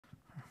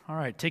All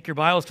right, take your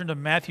Bibles, turn to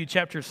Matthew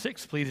chapter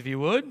 6, please, if you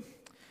would.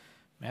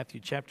 Matthew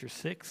chapter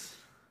 6.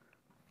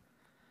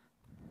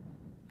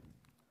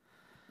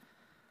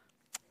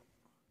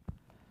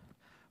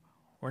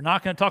 We're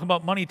not going to talk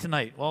about money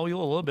tonight. Well, we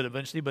will a little bit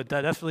eventually, but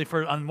that's really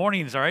for on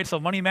mornings, all right? So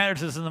money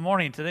matters is in the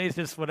morning. Today's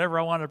just whatever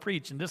I want to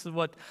preach, and this is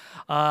what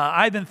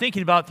I've been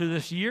thinking about through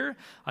this year.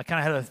 I kind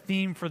of had a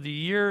theme for the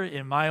year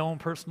in my own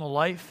personal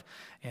life,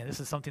 and this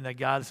is something that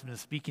God's been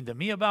speaking to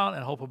me about,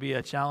 and I hope will be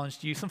a challenge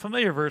to you. Some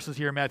familiar verses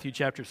here in Matthew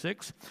chapter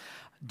 6.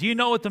 Do you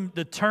know what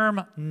the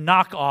term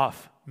knockoff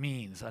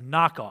means? A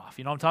knockoff.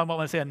 You know what I'm talking about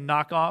when I say a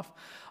knockoff?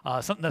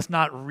 Something that's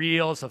not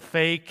real, it's a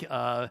fake.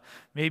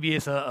 Maybe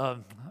it's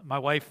my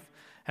wife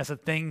has a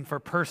thing for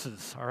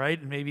purses, all right?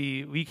 And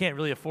maybe we can't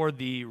really afford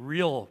the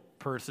real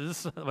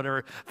purses,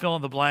 whatever, fill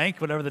in the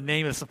blank, whatever the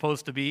name is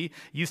supposed to be. It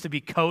used to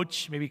be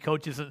Coach, maybe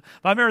Coach isn't.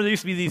 But I remember there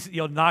used to be these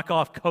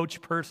knockoff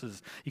Coach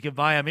purses. You could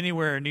buy them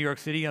anywhere in New York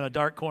City in a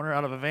dark corner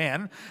out of a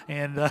van,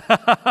 and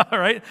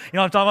right?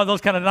 I'm talking about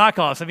those kind of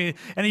knockoffs. I mean,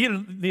 and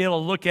you'd be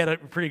able to look at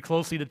it pretty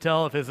closely to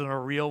tell if it's a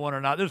real one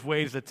or not. There's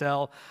ways to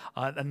tell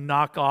a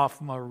knockoff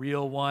from a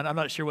real one. I'm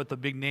not sure what the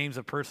big names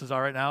of purses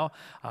are right now.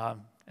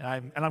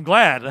 And I'm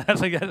glad.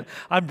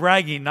 I'm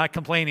bragging, not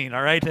complaining,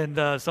 all right?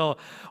 And so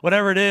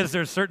whatever it is,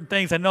 there's certain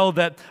things. I know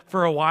that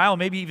for a while,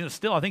 maybe even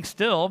still, to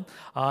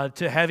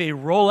have a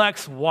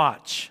Rolex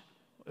watch.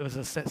 It was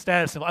a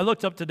status symbol. I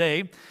looked up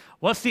today,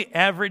 what's the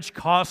average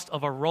cost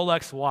of a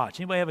Rolex watch?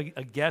 Anybody have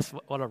a guess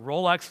what a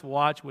Rolex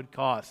watch would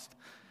cost?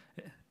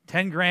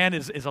 10 grand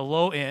is a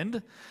low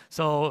end.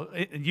 So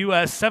in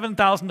U.S.,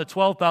 7,000 to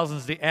 12,000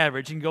 is the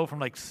average. You can go from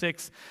like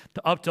 $6,000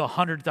 to up to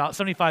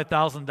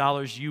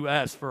 $75,000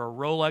 U.S. for a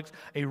Rolex,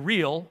 a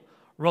real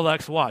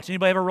Rolex watch.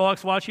 Anybody have a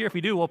Rolex watch here? If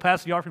we do, we'll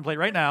pass the offering plate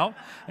right now,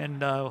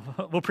 and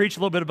we'll preach a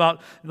little bit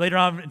about, later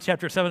on in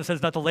chapter 7, it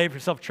says not to lay for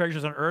yourself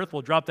treasures on earth.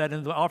 We'll drop that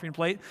into the offering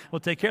plate. We'll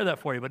take care of that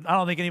for you. But I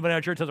don't think anybody in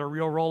our church has a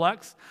real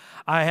Rolex.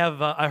 I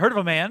heard of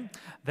a man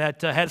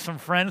that had some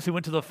friends who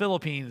went to the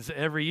Philippines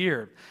every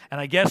year, and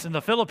I guess in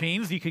the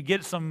Philippines you could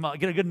get a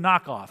good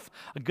knockoff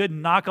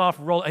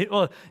Rolex.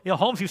 Well,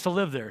 Holmes used to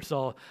live there,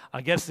 so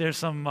I guess there's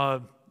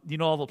some. You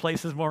know all the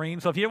places,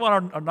 Maureen. So if you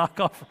want a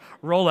knockoff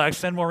Rolex,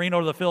 send Maureen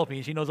over to the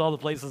Philippines. She knows all the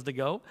places to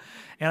go.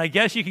 And I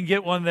guess you can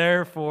get one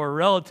there for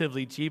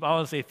relatively cheap. I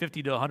want to say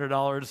 $50 to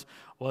 $100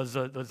 was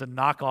a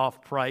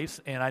knockoff price.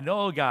 And I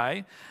know a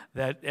guy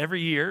that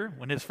every year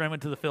when his friend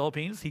went to the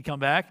Philippines, he'd come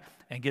back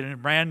and get a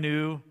brand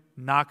new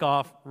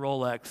knockoff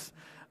Rolex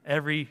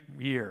every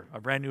year,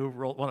 a brand new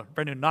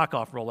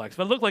knockoff Rolex.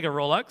 But it looked like a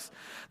Rolex. Does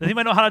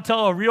anybody know how to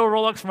tell a real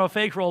Rolex from a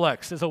fake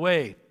Rolex? There's a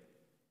way.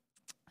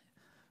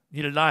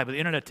 Neither did I, but the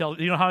internet tells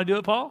you. You know how to do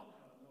it, Paul?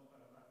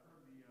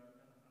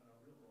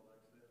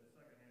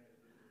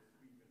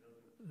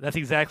 That's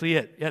exactly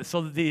it. Yeah.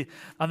 So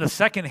on the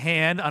second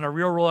hand, on a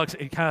real Rolex,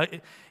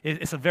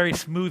 it's a very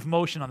smooth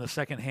motion on the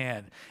second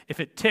hand. If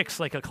it ticks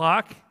like a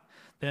clock,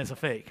 then it's a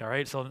fake. All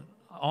right. So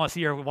I want to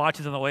see your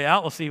watches on the way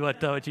out. We'll see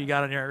what you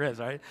got on your wrist.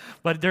 All right.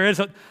 But there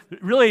is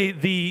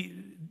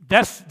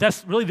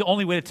that's really the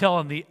only way to tell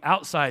on the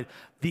outside.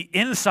 The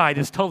inside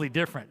is totally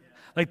different.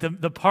 Like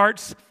the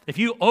parts, if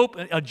you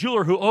open a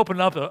jeweler who opened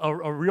up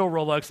a real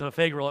Rolex and a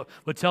fake Rolex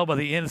would tell by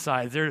the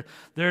inside.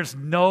 There's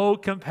no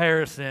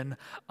comparison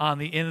on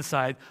the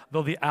inside,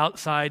 though the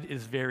outside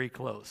is very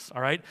close.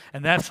 All right,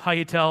 and that's how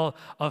you tell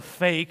a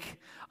fake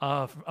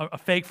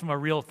from a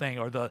real thing,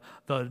 or the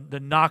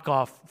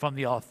knockoff from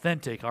the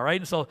authentic. All right,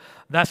 and so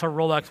that's a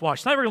Rolex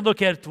watch. Now we're going to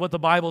look at what the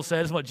Bible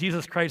says, what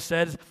Jesus Christ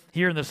says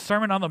here in the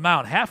Sermon on the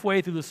Mount.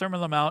 Halfway through the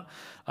Sermon on the Mount,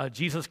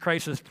 Jesus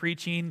Christ is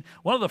preaching.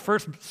 One of the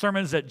first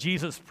sermons that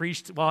Jesus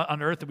preached while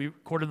on earth that we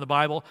recorded in the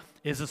Bible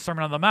is the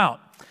Sermon on the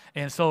Mount,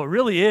 and so it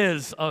really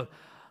is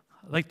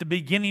like the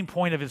beginning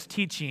point of his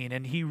teaching,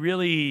 and he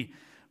really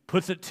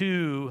puts it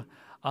to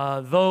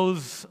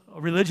those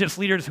religious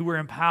leaders who were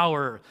in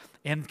power.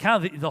 And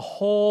kind of the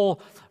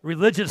whole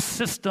religious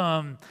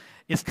system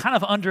is kind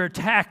of under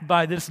attack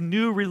by this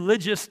new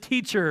religious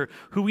teacher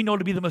who we know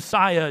to be the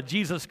Messiah,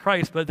 Jesus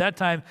Christ. But at that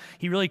time,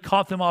 he really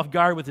caught them off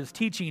guard with his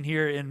teaching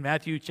here in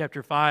Matthew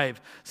chapter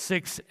 5,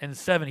 6, and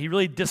 7. He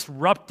really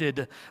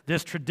disrupted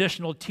this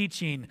traditional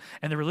teaching.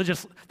 And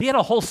they had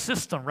a whole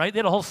system, right? They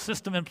had a whole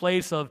system in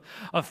place of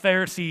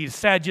Pharisees,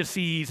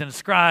 Sadducees, and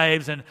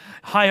scribes, and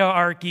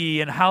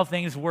hierarchy, and how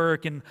things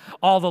work, and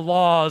all the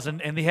laws.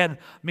 And they had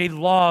made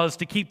laws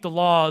to keep the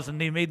laws, and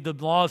they made the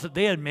laws that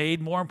they had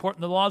made more important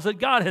than the laws that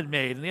God had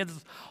made. And they had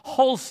this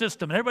whole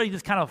system, and everybody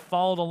just kind of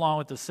followed along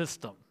with the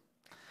system.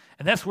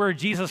 And that's where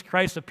Jesus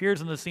Christ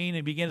appears on the scene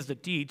and begins to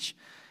teach.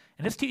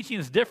 And his teaching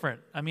is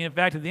different. I mean, in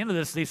fact, at the end of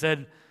this, they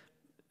said,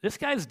 this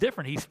guy's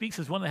different. He speaks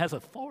as one that has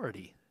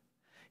authority.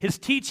 His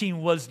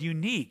teaching was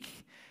unique.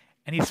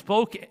 And he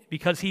spoke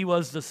because he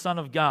was the Son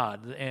of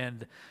God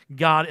and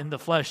God in the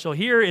flesh. So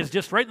here is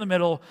just right in the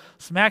middle,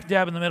 smack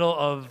dab in the middle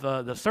of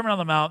the Sermon on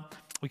the Mount.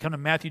 We come to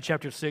Matthew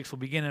chapter 6. We'll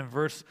begin in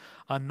verse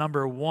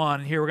number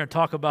 1. Here we're going to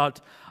talk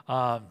about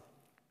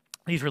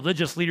these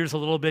religious leaders a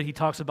little bit. He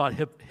talks about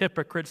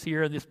hypocrites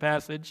here in this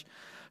passage.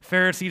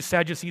 Pharisees,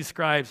 Sadducees,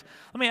 scribes.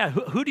 Let me ask,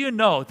 who do you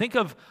know? Think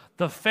of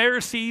the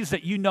Pharisees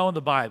that you know in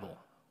the Bible.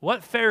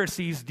 What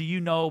Pharisees do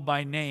you know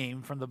by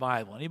name from the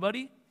Bible?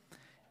 Anybody?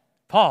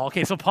 Paul.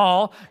 Okay, so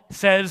Paul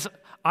says,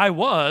 I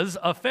was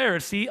a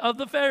Pharisee of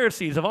the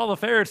Pharisees. Of all the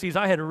Pharisees,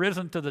 I had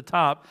risen to the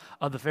top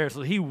of the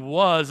Pharisees. He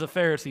was a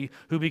Pharisee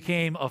who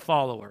became a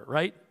follower,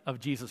 right, of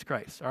Jesus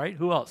Christ. All right,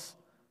 who else?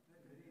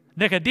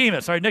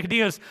 Nicodemus. All right,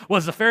 Nicodemus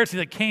was the Pharisee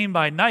that came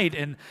by night,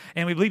 and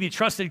we believe he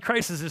trusted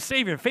Christ as his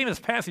Savior. Famous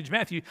passage,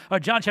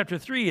 John chapter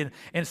 3,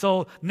 and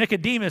so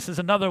Nicodemus is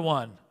another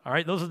one. All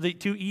right, those are the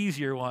two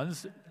easier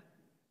ones.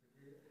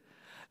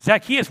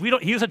 Zacchaeus,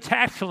 he was a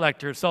tax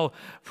collector, so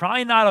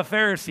probably not a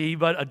Pharisee,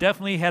 but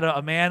definitely had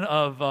a man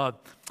of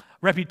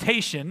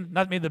reputation,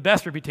 not maybe the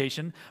best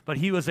reputation, but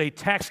he was a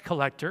tax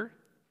collector.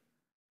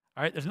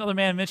 All right, there's another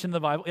man mentioned in the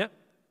Bible. Yep.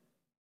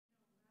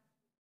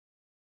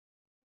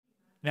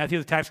 Matthew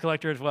was a tax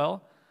collector as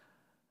well.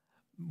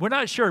 We're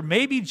not sure.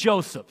 Maybe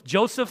Joseph.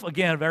 Joseph,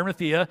 again, of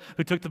Arimathea,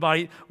 who took the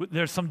body.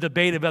 There's some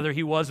debate of whether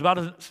he was. About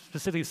to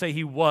specifically say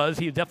he was.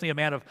 He was definitely a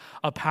man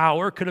of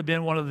power. Could have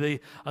been one of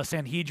the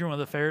Sanhedrin, one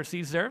of the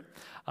Pharisees there.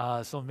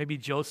 So maybe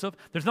Joseph.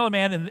 There's another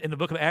man in the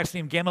book of Acts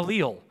named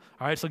Gamaliel.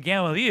 All right, so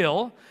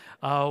Gamaliel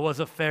was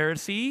a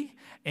Pharisee.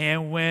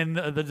 And when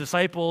the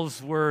disciples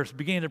were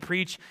beginning to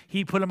preach,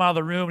 he put them out of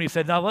the room and he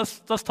said, now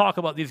let's talk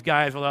about these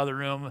guys out of the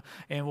room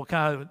and we'll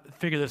kind of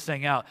figure this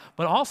thing out.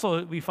 But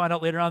also we find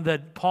out later on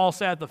that Paul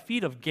sat at the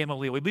feet of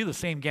Gamaliel. We believe the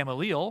same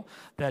Gamaliel,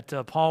 that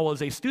Paul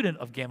was a student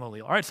of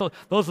Gamaliel. All right, so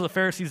those are the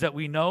Pharisees that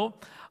we know.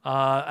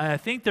 And I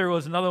think there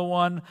was another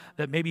one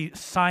that maybe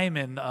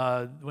Simon,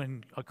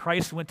 when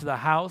Christ went to the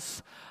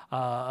house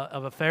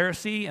of a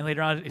Pharisee, and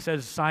later on it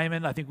says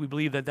Simon, I think we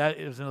believe that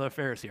is another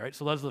Pharisee, right?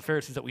 So those are the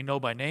Pharisees that we know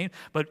by name.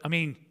 But, I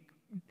mean,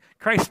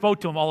 Christ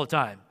spoke to them all the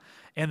time.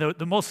 And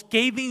the most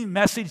scathing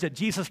message that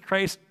Jesus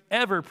Christ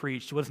ever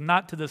preached was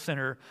not to the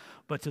sinner,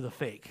 but to the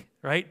fake,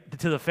 right?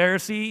 To the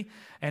Pharisee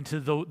and to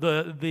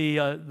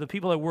the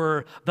people that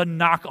were the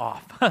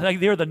knockoff. Like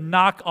they were the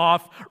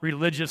knockoff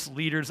religious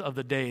leaders of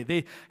the day.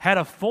 They had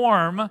a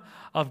form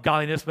of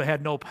godliness but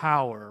had no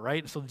power,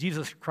 right? So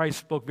Jesus Christ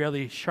spoke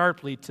very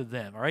sharply to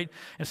them, all right?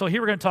 And so here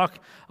we're going to talk,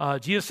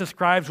 Jesus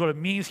describes what it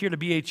means here to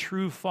be a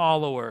true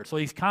follower. So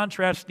he's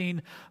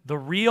contrasting the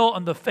real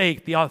and the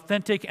fake, the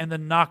authentic and the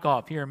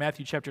knockoff here in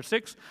Matthew chapter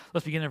 6.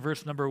 Let's begin in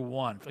verse number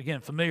 1.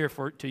 Again, familiar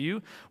to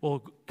you.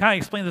 We'll kind of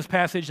explain this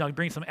passage and I'll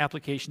bring some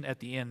application at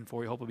the end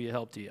for you. Hope it'll be a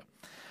help to you.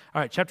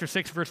 All right, chapter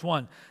 6, verse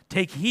 1.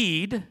 Take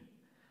heed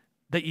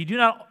that you do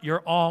not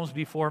your alms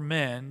before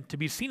men to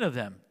be seen of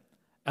them.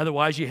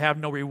 Otherwise you have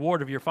no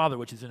reward of your Father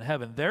which is in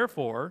heaven.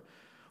 Therefore,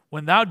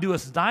 when thou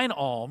doest thine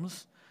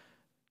alms,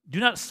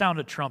 do not sound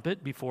a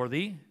trumpet before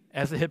thee,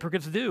 as the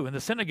hypocrites do in the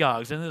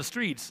synagogues and in the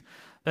streets,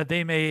 that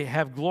they may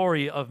have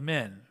glory of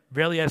men.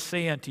 Verily I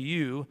say unto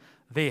you,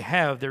 they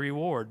have their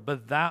reward.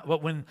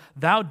 But when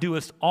thou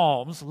doest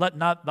alms, let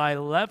not thy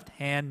left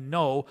hand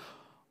know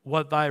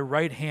what thy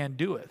right hand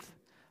doeth,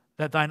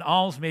 that thine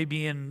alms may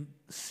be in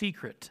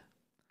secret.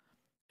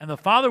 And the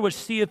Father which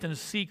seeth in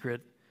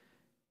secret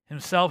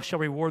himself shall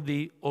reward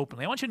thee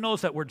openly. I want you to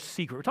notice that word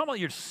secret. We're talking about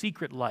your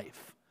secret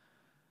life,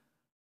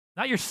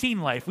 not your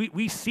seen life.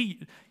 We see,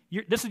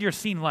 this is your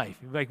seen life.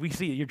 Like we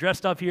see, you're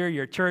dressed up here,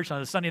 you're at church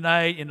on a Sunday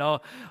night,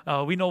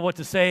 we know what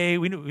to say,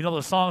 we know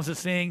the songs to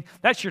sing.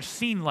 That's your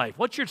seen life.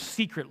 What's your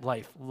secret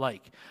life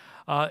like?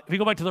 If we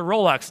go back to the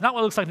Rolex, not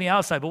what it looks like on the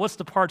outside, but what's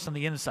the parts on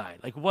the inside?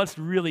 Like what's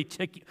really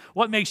tick?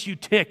 What makes you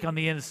tick on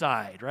the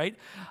inside, right?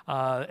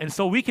 And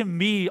so we can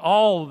be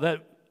all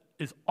that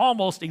is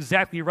almost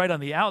exactly right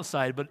on the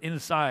outside, but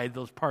inside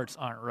those parts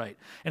aren't right.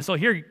 And so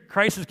here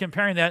Christ is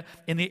comparing that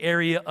in the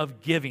area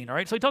of giving, all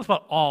right? So he talks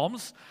about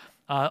alms.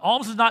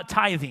 Alms is not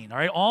tithing, all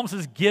right? Alms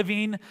is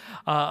giving,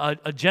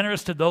 being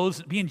generous to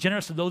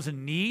those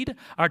in need.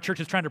 Our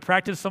church is trying to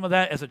practice some of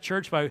that as a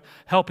church by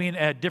helping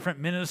at different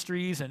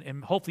ministries,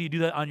 and hopefully you do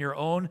that on your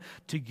own,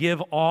 to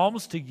give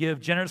alms, to give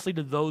generously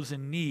to those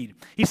in need.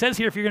 He says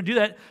here, if you're going to do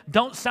that,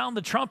 don't sound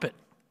the trumpet.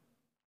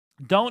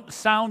 Don't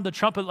sound the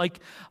trumpet like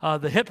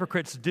the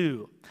hypocrites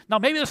do. Now,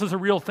 maybe this was a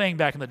real thing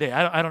back in the day.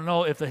 I don't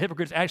know if the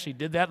hypocrites actually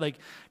did that. Like,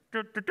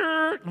 I'm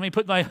going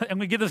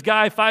to give this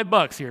guy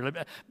 $5 here.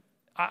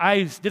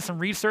 I did some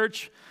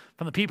research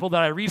from the people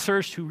that I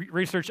researched who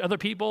researched other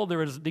people.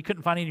 They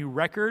couldn't find any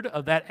record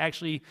of that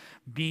actually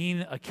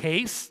being a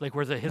case, like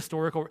where's a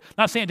historical,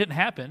 not saying it didn't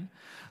happen.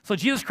 So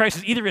Jesus Christ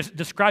is either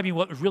describing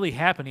what was really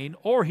happening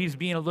or he's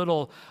being a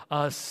little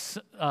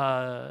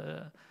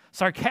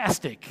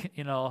sarcastic,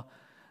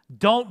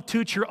 Don't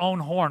toot your own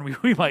horn,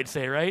 we might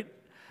say, right?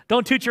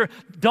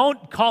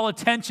 Don't call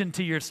attention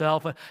to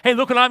yourself. Hey,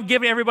 look what I'm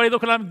giving, everybody,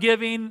 look what I'm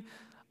giving.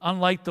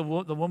 Unlike the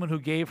woman who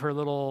gave her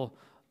little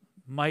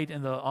mite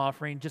in the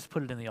offering, just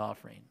put it in the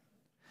offering.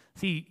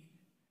 See,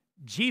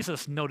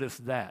 Jesus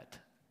noticed that.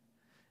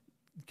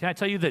 Can I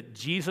tell you that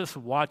Jesus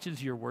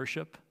watches your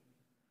worship?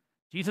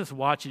 Jesus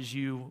watches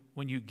you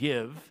when you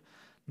give,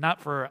 not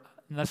for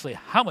necessarily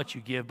how much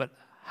you give, but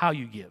how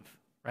you give.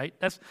 Right?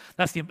 That's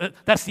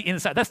the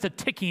inside. That's the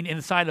ticking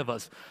inside of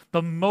us.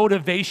 The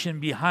motivation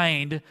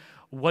behind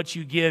what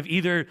you give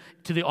either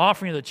to the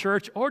offering of the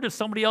church or to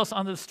somebody else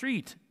on the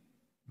street.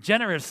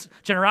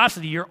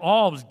 Generosity, your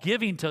alms,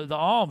 giving to the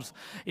alms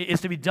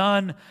is to be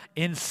done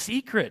in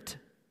secret,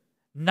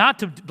 not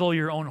to blow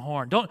your own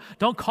horn.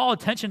 Don't call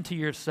attention to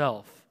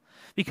yourself.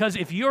 Because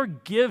if you're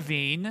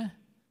giving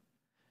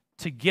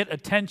to get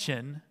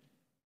attention,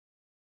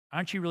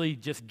 aren't you really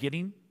just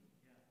getting?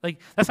 Like,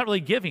 that's not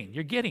really giving,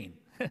 you're getting.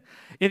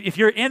 If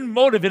your end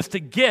motive is to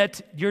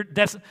get,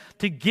 that's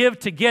to give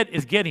to get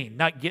is getting,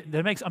 not get.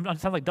 That makes I'm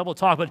sound like double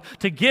talk, but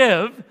to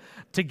give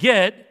to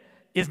get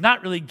is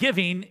not really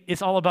giving,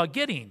 it's all about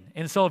getting.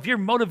 And so if your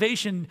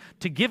motivation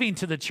to giving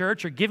to the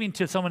church or giving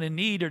to someone in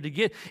need or to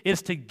get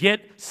is to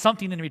get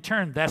something in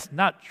return, that's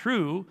not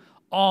true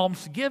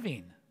alms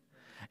giving.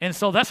 And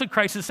so that's what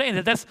Christ is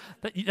saying,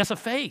 that's a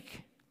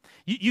fake.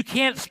 You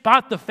can't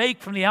spot the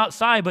fake from the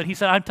outside, but he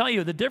said, I'm telling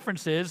you, the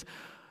difference is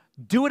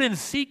do it in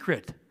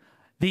secret.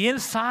 The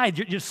inside,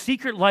 your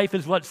secret life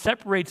is what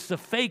separates the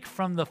fake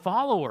from the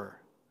follower.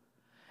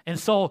 And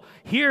so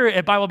here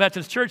at Bible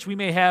Baptist Church, we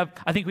may have,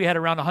 I think we had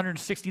around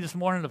 160 this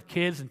morning of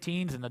kids and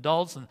teens and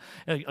adults and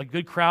a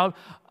good crowd.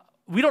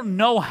 We don't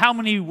know how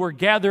many were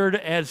gathered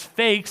as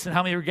fakes and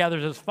how many were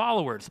gathered as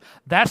followers.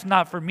 That's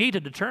not for me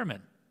to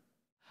determine.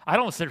 I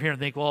don't sit here and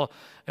think, well,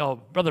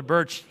 Brother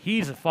Birch,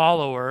 he's a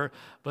follower,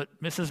 but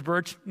Mrs.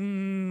 Birch,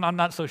 I'm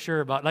not so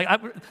sure about.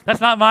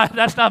 That's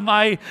not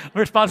my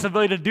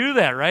responsibility to do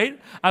that, right?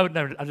 I'm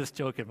just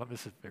joking about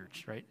Mrs.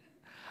 Birch, right?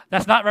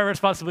 That's not my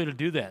responsibility to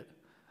do that.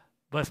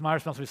 But it's my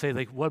responsibility to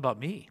say, what about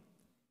me?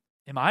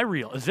 Am I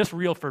real? Is this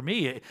real for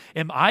me?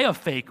 Am I a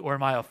fake or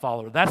am I a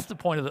follower? That's the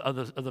point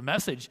of the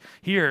message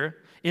here,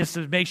 is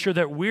to make sure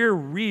that we're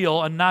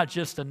real and not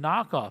just a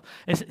knockoff.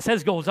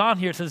 Goes on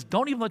here, it says,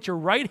 don't even let your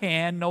right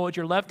hand know what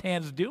your left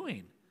hand's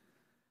doing.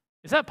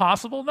 Is that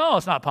possible? No,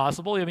 it's not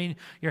possible. I mean,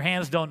 your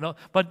hands don't know.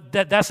 But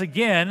that's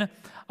again,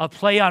 a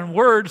play on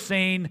words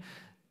saying,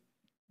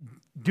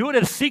 do it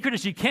as secret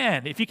as you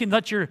can. If you can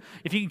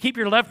keep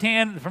your left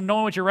hand from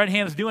knowing what your right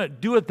hand is doing,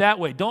 do it that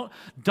way. Don't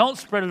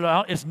spread it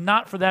out. It's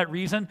not for that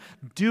reason.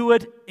 Do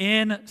it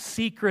in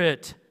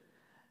secret.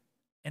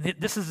 And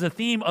this is the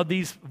theme of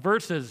these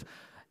verses.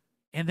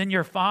 And then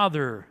your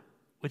Father,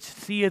 which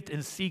seeth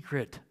in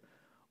secret,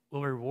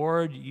 will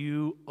reward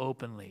you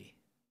openly.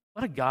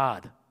 What a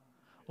God.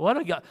 What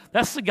a God.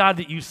 That's the God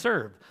that you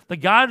serve. The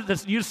God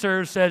that you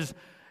serve says,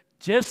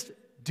 just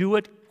do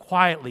it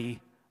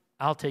quietly.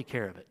 I'll take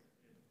care of it.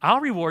 I'll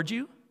reward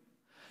you.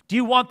 Do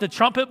you want the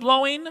trumpet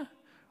blowing,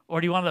 or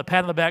do you want a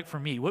pat on the back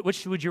from me?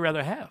 Which would you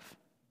rather have?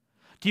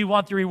 Do you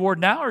want the reward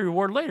now or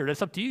reward later?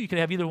 That's up to you. You can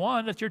have either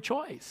one. That's your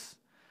choice.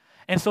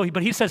 And so,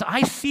 but he says,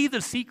 I see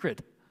the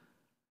secret.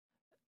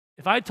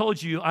 If I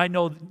told you I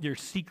know your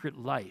secret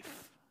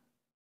life,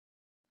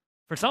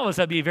 for some of us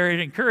that'd be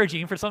very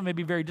encouraging. For some, it may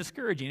be very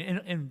discouraging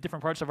in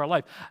different parts of our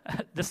life.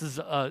 This is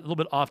a little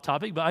bit off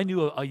topic, but I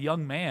knew a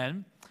young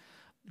man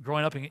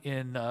growing up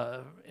in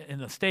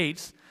the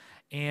States.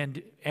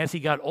 And as he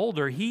got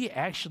older, he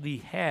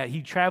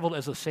traveled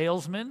as a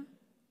salesman,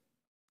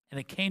 and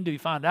it came to be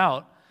found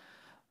out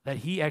that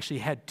he actually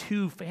had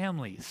 2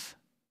 families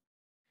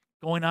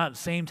going on at the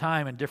same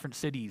time in different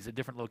cities, at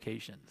different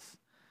locations.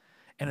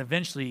 And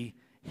eventually,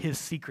 his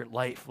secret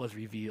life was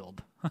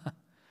revealed.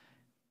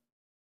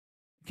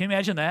 Can you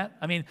imagine that?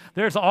 I mean,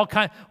 there's all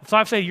kinds. So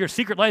I say your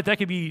secret life, that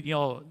could be,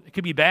 it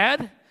could be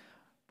bad.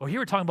 Well, here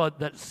we're talking about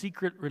that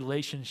secret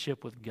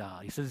relationship with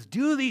God. He says,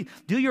 do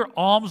your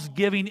alms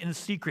giving in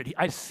secret.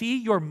 I see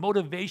your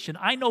motivation.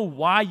 I know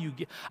why you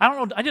give.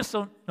 I just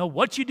don't know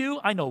what you do.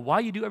 I know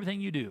why you do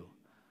everything you do.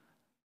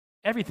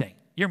 Everything.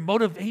 Your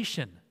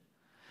motivation.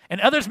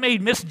 And others may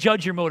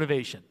misjudge your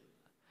motivation.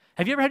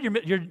 Have you ever had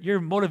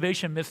your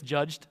motivation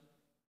misjudged?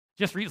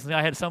 Just recently,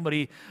 I had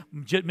somebody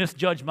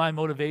misjudge my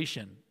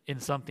motivation in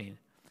something.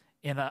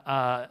 And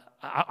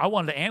I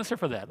wanted to answer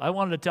for that.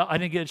 I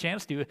didn't get a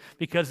chance to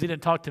because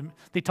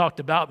they talked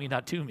about me,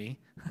 not to me.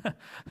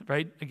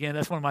 Right? Again,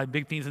 that's one of my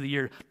big themes of the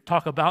year.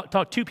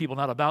 Talk to people,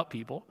 not about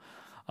people.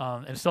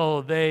 And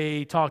so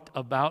they talked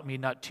about me,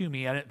 not to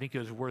me. I didn't think it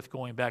was worth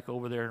going back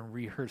over there and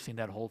rehearsing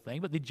that whole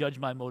thing, but they judged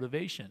my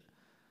motivation.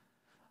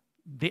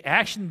 The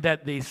action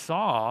that they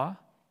saw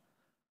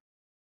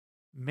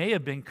may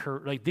have been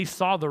like they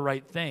saw the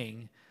right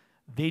thing.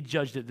 They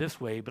judged it this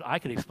way, but I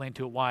could explain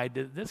to it why I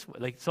did it this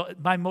way. So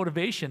my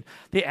motivation,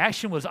 the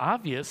action was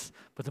obvious,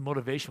 but the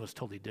motivation was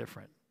totally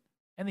different.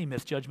 And they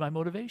misjudged my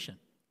motivation.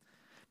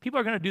 People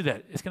are going to do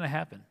that. It's going to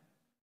happen.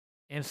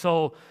 And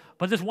so,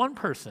 but there's one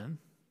person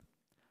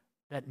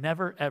that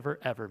never, ever,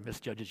 ever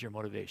misjudges your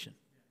motivation.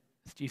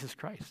 It's Jesus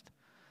Christ.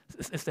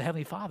 It's the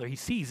Heavenly Father. He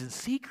sees in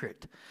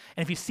secret.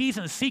 And if he sees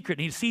in secret,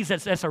 and he sees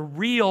that's a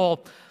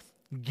real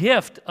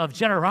gift of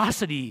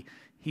generosity,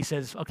 he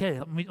says, okay,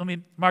 let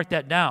me mark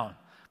that down,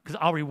 because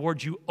I'll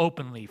reward you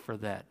openly for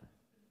that.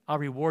 I'll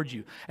reward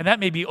you. And that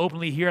may be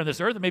openly here on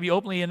this earth, it may be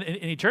openly in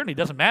eternity. It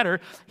doesn't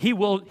matter. He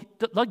will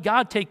let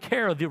God take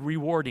care of the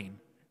rewarding,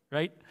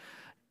 right?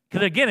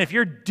 Because again, if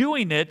you're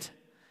doing it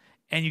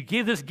and you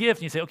give this gift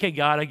and you say, okay,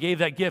 God, I gave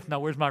that gift, now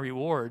where's my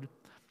reward?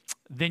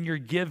 Then you're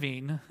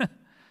giving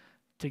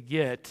to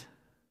get,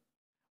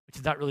 which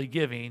is not really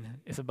giving,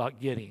 it's about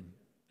getting,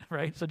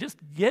 right? So just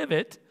give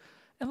it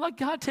and let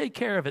God take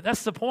care of it.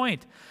 That's the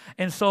point.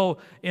 And so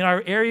in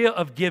our area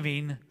of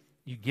giving,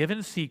 you give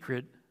in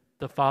secret,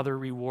 the Father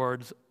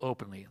rewards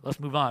openly. Let's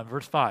move on.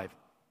 Verse 5.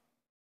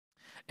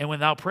 And when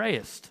thou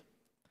prayest,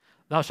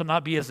 thou shalt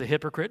not be as the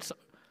hypocrites,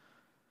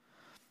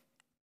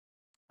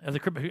 as the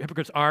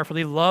hypocrites are, for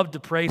they love to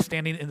pray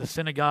standing in the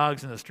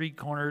synagogues and the street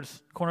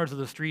corners of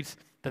the streets,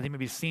 that they may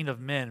be seen of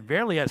men.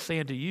 Verily I say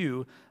unto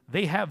you,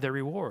 they have their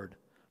reward.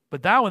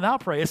 But thou, when thou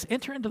prayest,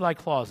 enter into thy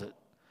closet,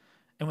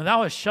 and when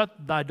thou hast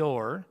shut thy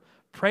door,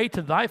 pray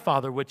to thy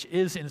Father which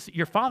is in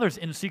your Father's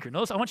in secret.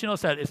 Notice, I want you to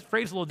notice that it's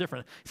phrased a little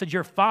different. He said,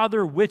 your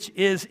Father which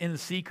is in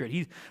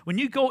secret. When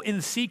you go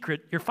in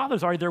secret, your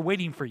Father's already there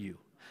waiting for you.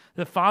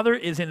 The Father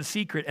is in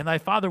secret, and thy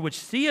Father which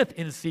seeth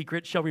in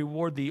secret shall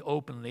reward thee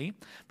openly.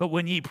 But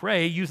when ye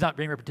pray, use not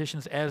vain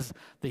repetitions as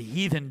the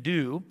heathen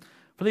do,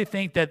 for they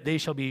think that they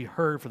shall be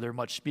heard for their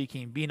much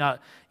speaking. Be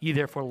not ye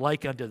therefore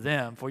like unto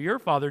them, for your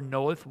Father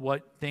knoweth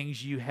what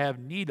things you have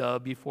need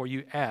of before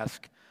you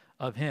ask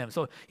of him.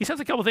 So he says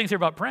a couple things here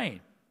about praying.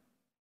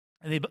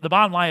 And the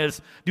bottom line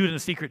is, do it in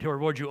secret, he'll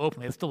reward you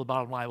openly. It's still the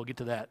bottom line. We'll get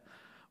to that.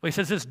 But he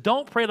says this,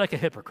 don't pray like a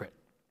hypocrite.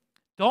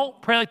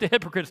 Don't pray like the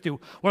hypocrites do.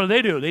 What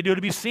do? They do it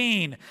to be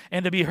seen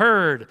and to be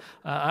heard.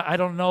 I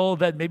don't know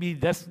that maybe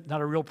that's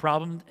not a real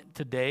problem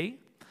today.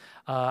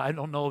 I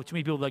don't know too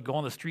many people that go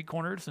on the street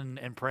corners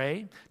and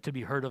pray to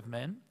be heard of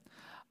men.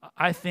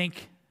 I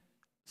think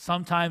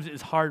sometimes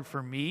it's hard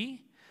for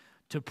me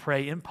to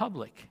pray in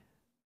public.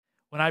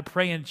 When I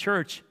pray in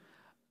church,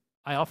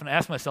 I often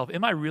ask myself,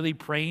 am I really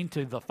praying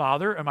to the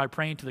Father or am I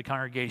praying to the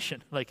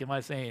congregation? Like, am I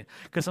saying,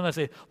 because sometimes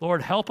I say,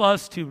 Lord, help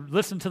us to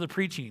listen to the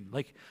preaching.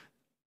 Like,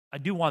 I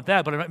do want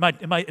that, but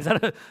is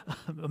that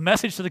a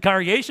message to the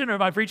congregation, or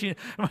am I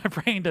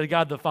praying to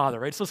God the Father,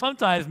 right? So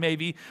sometimes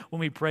maybe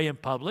when we pray in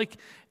public,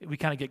 we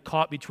kind of get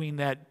caught between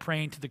that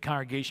praying to the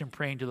congregation,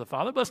 praying to the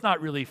Father, but it's not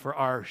really for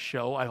our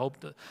show, I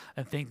hope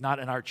and think not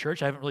in our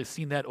church. I haven't really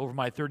seen that over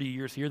my 30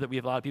 years here, that we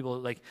have a lot of people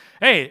like,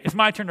 hey, it's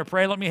my turn to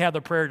pray, let me have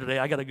the prayer today,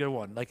 I got a good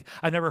one. Like,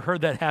 I've never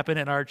heard that happen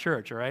in our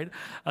church, all right?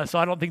 So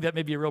I don't think that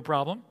may be a real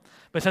problem.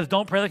 But it says,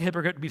 don't pray like a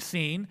hypocrite to be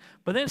seen.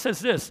 But then it says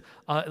this,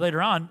 later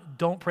on,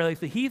 don't pray like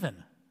the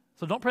heathen.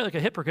 So don't pray like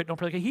a hypocrite, don't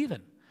pray like a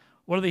heathen.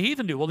 What do the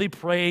heathen do? Well, they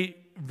pray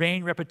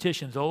vain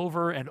repetitions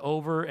over and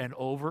over and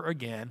over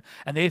again,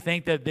 and they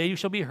think that they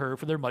shall be heard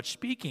for their much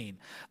speaking.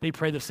 They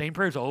pray the same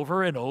prayers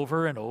over and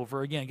over and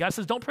over again. God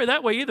says, don't pray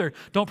that way either.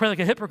 Don't pray like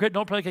a hypocrite,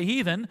 don't pray like a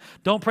heathen,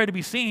 don't pray to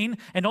be seen,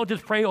 and don't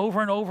just pray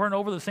over and over and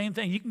over the same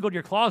thing. You can go to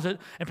your closet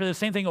and pray the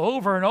same thing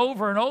over and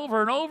over and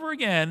over and over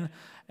again,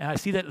 and I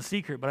see that in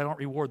secret, but I don't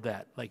reward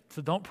that.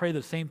 So don't pray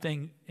the same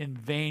thing in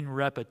vain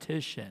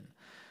repetition.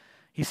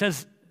 He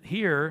says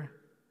here,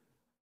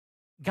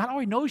 God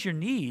already knows your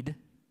need.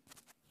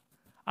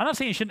 I'm not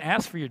saying you shouldn't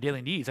ask for your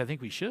daily needs. I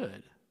think we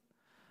should.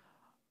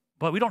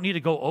 But we don't need to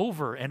go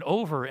over and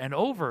over and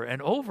over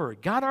and over.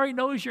 God already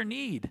knows your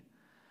need.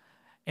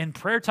 In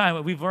prayer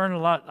time, we've learned a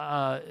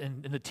lot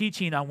in the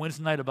teaching on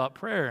Wednesday night about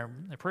prayer.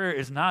 And prayer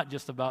is not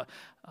just about,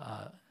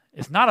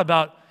 it's not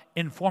about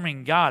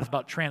informing God, it's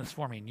about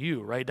transforming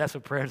you, right? That's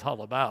what prayer is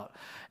all about.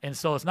 And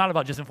so it's not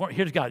about just informing,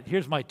 here's God,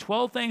 here's my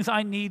 12 things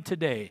I need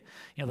today.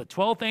 You know, the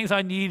 12 things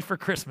I need for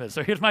Christmas.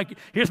 Or here's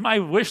my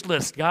wish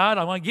list, God,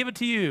 I want to give it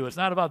to you. It's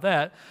not about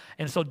that.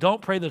 And so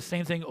don't pray the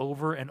same thing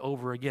over and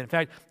over again. In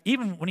fact,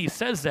 even when he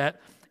says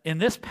that, in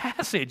this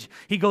passage,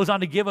 he goes on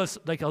to give us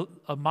like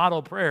a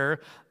model prayer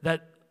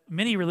that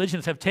many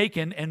religions have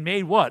taken and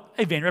made what?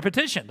 A vain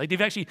repetition. Like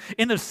they've actually,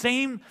 in the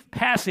same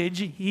passage,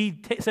 he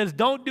says,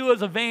 don't do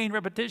as a vain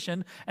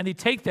repetition, and they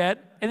take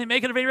that and they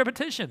make it a vain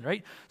repetition,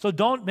 right? So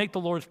don't make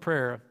the Lord's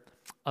Prayer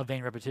a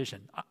vain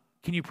repetition.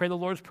 Can you pray the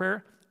Lord's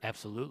Prayer?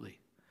 Absolutely.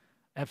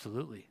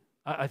 Absolutely.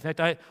 In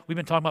fact, we've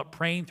been talking about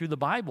praying through the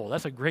Bible.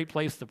 That's a great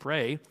place to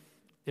pray,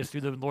 is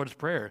through the Lord's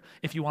Prayer.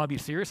 If you want to be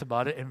serious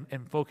about it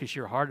and focus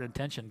your heart and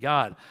attention,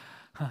 God,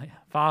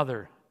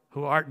 Father,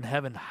 who art in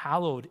heaven,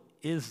 hallowed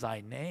is thy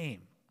name.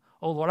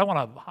 Oh Lord, I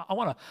want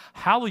to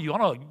hallow you.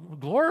 I want to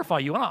glorify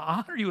you. I want to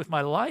honor you with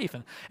my life.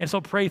 And so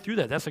pray through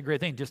that. That's a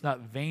great thing, just not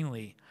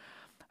vainly.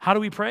 How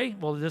do we pray?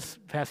 Well, this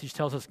passage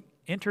tells us,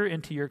 enter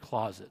into your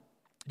closet.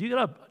 Do you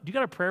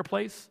got a prayer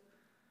place?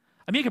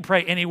 I mean, you can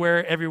pray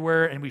anywhere,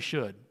 everywhere, and we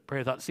should pray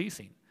without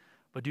ceasing.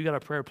 But do you got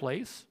a prayer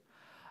place?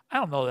 I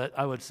don't know that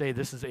I would say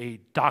this is a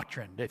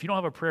doctrine. If you don't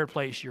have a prayer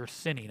place, you're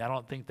sinning. I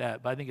don't think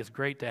that. But I think it's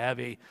great to have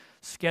a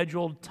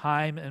scheduled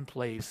time and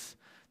place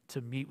to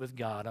meet with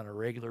God on a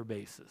regular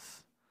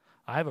basis.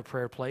 I have a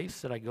prayer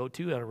place that I go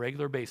to on a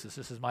regular basis.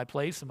 This is my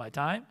place and my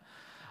time.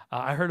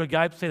 I heard a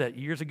guy say that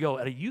years ago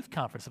at a youth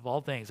conference of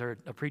all things. I heard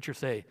a preacher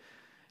say,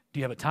 do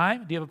you have a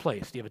time? Do you have a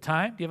place? Do you have a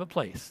time? Do you have a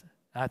place?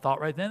 And I thought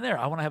right then and there,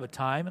 I want to have a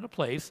time and a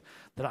place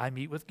that I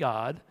meet with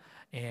God.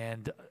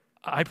 And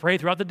I pray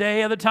throughout the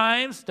day other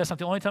times. That's not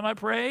the only time I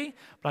pray,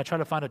 but I try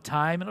to find a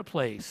time and a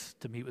place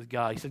to meet with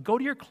God. He said, go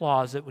to your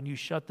closet when you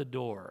shut the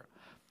door.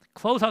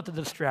 Close out the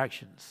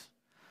distractions.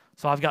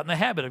 So I've gotten the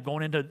habit of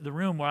going into the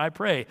room where I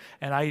pray,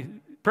 and I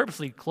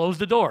purposely close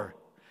the door.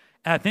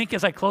 And I think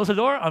as I close the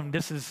door,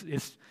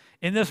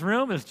 in this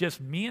room is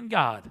just me and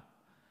God.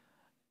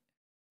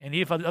 And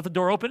if I left the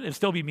door open, it'd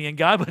still be me and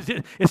God, but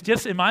it's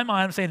just in my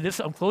mind, I'm saying this,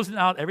 I'm closing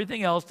out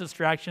everything else,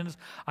 distractions.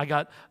 I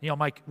got,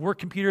 my work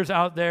computers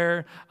out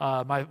there.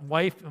 My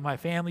wife and my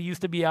family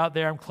used to be out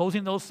there. I'm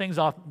closing those things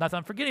off. Not that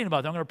I'm forgetting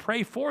about them. I'm going to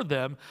pray for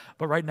them,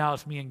 but right now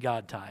it's me and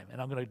God time,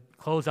 and I'm going to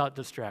close out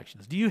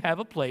distractions. Do you have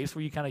a place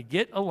where you kind of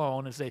get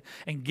alone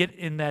and get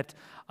in that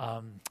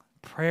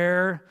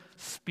prayer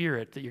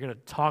spirit that you're going to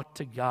talk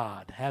to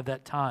God, have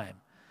that time?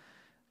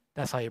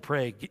 That's how you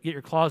pray. Get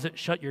your closet,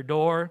 shut your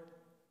door.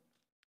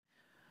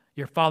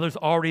 Your Father's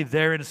already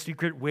there in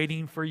secret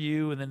waiting for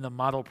you, and then the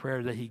model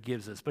prayer that he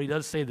gives us. But he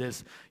does say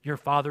this, your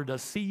Father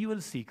does see you in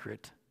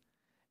secret,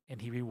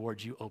 and he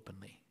rewards you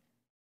openly.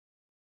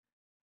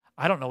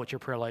 I don't know what your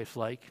prayer life's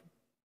like,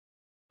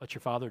 but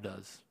your Father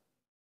does.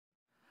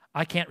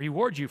 I can't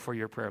reward you for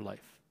your prayer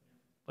life,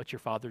 but your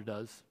Father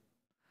does.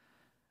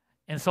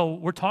 And so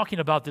we're talking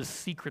about this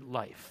secret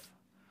life.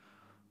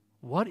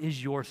 What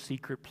is your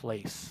secret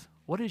place?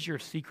 What does your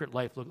secret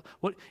life look like?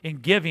 What, in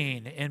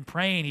giving and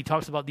praying, he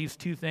talks about these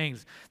two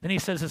things. Then he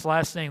says this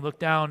last thing. Look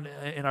down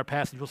in our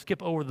passage. We'll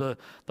skip over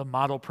the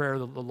model prayer,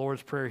 the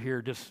Lord's Prayer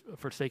here, just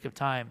for sake of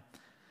time.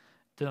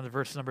 Down to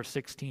verse number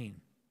 16.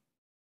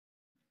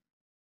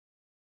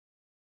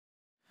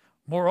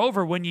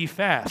 Moreover, when ye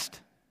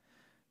fast,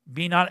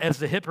 be not as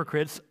the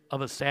hypocrites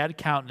of a sad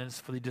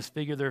countenance, for they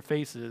disfigure their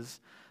faces,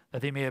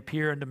 that they may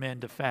appear unto men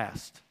to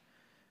fast.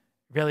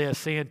 Verily I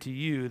say unto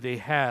you, they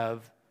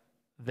have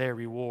their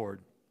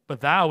reward. But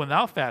thou, when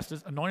thou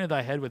fastest, anoint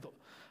thy head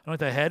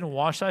and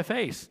wash thy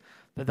face,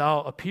 that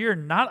thou appear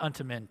not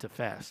unto men to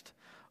fast,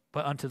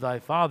 but unto thy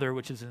Father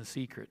which is in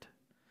secret.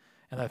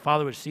 And thy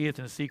Father which seeth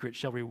in secret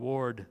shall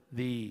reward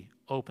thee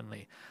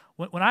openly.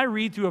 When I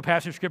read through a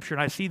passage of Scripture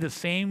and I see the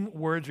same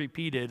words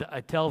repeated,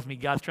 it tells me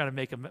God's trying to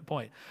make a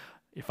point.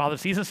 Your Father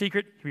sees in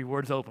secret, he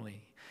rewards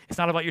openly. It's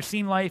not about your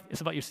seen life,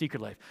 it's about your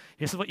secret life.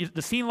 This is what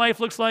the seen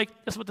life looks like,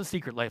 this is what the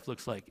secret life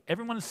looks like.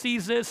 Everyone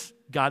sees this,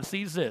 God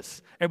sees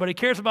this. Everybody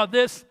cares about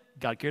this,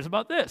 God cares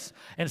about this.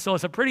 And so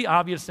it's a pretty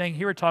obvious thing.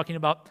 Here we're talking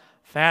about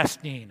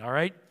fasting, all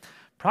right?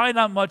 Probably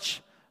not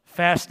much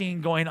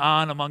fasting going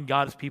on among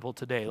God's people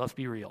today. Let's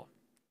be real.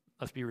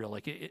 Let's be real.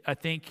 I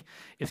think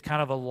it's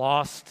kind of a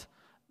lost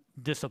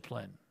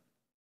discipline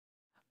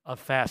of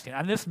fasting.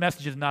 And this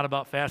message is not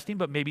about fasting,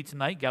 but maybe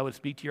tonight God would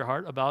speak to your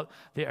heart about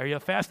the area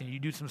of fasting. You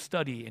do some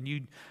study and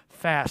you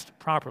fast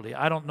properly.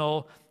 I don't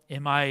know,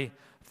 in my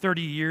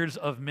 30 years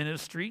of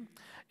ministry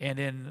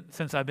and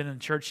since I've been in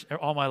church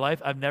all my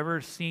life, I've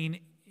never seen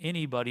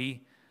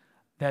anybody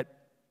that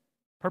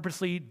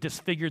purposely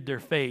disfigured their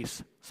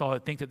face so I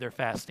would think that they're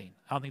fasting.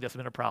 I don't think that's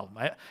been a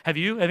problem. Have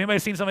you? Have anybody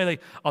seen somebody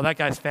like, oh, that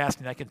guy's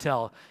fasting, I can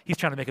tell. He's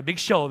trying to make a big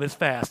show of his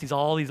fast. He's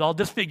all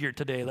disfigured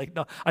today. Like,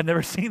 no, I've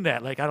never seen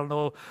that. Like, I don't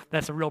know if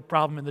that's a real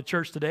problem in the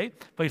church today.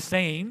 But he's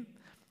saying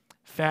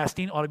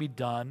fasting ought to be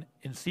done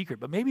in secret.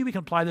 But maybe we can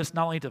apply this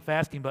not only to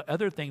fasting, but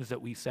other things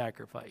that we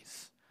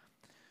sacrifice.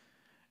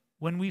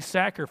 When we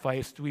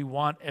sacrifice, do we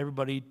want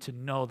everybody to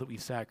know that we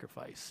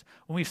sacrifice?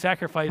 When we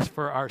sacrifice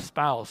for our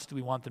spouse, do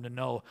we want them to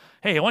know,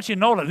 hey, I want you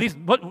to know that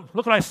look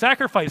what I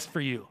sacrificed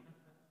for you?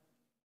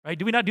 Right?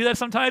 Do we not do that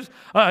sometimes?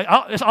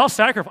 I'll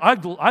sacrifice.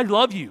 I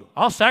love you.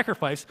 I'll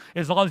sacrifice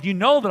as long as you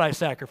know that I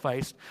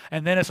sacrificed.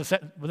 And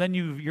then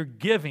you're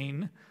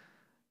giving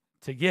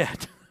to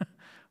get,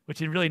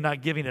 which is really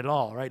not giving at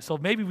all, right? So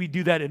maybe we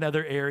do that in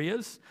other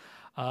areas.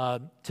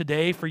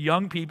 Today, for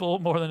young people,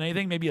 more than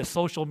anything, maybe a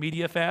social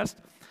media fast.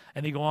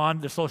 And they go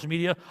on to social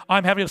media.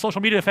 I'm having a social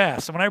media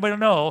fast. I want everybody to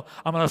know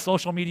I'm on a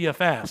social media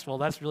fast. Well,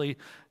 that's really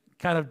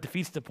kind of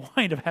defeats the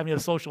point of having a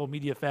social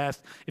media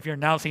fast if you're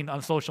announcing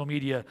on social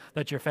media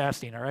that you're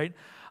fasting, all right?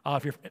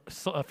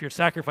 If you're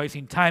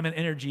sacrificing time and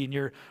energy and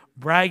you're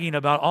bragging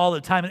about all the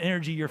time and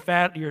energy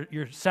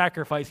you're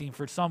sacrificing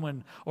for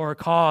someone or a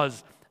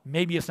cause,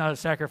 maybe it's not a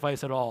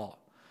sacrifice at all.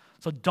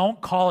 So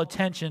don't call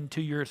attention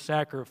to your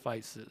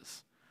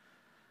sacrifices.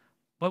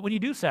 But when you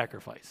do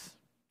sacrifice,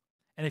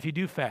 and if you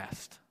do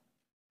fast,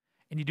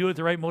 and you do it with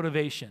the right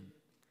motivation,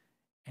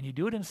 and you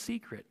do it in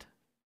secret,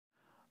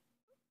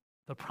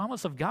 the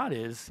promise of God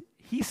is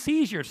he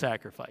sees your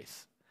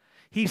sacrifice.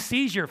 He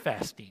sees your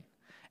fasting.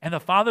 And the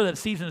Father that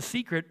sees in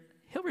secret,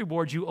 he'll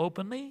reward you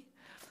openly.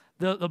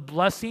 The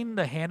blessing,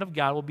 the hand of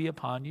God will be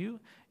upon you.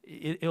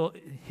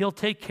 He'll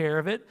take care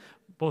of it,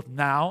 both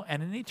now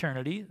and in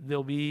eternity.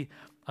 There'll be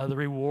the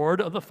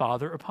reward of the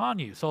Father upon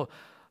you. So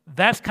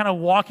that's kind of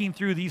walking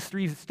through these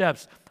three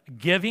steps: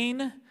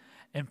 giving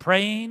and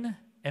praying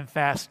and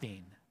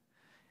fasting.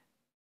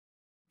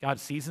 God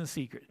sees in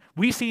secret.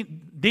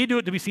 They do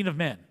it to be seen of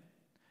men.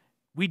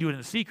 We do it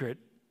in secret.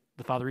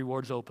 The Father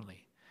rewards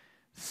openly.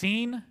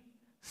 Seen,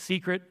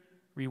 secret,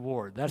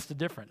 reward. That's the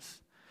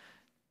difference.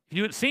 If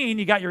you do it seen,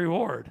 you got your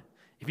reward.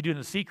 If you do it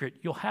in secret,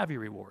 you'll have your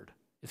reward.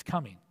 It's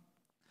coming.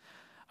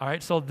 All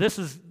right, so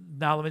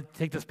now let me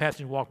take this passage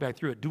and walk back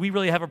through it. Do we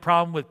really have a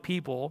problem with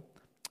people?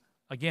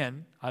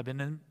 Again, I've been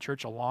in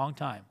church a long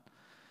time.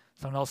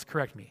 Someone else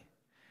correct me.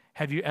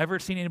 Have you ever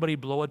seen anybody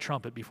blow a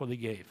trumpet before they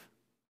gave?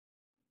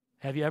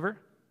 Have you ever?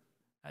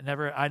 I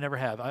never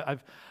have.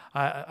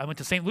 I went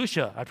to St.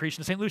 Lucia. I preached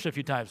in St. Lucia a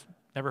few times.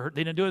 Never heard,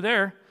 they didn't do it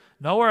there.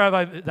 Nowhere have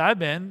I've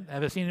been.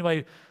 Have I seen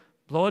anybody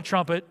blow a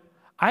trumpet?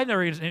 I've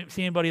never seen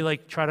anybody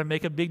like try to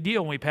make a big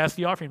deal when we pass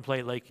the offering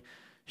plate, like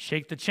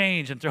shake the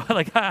change and throw it.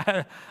 Like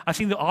I've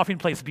seen the offering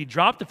plates be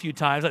dropped a few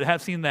times. I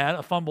have seen that,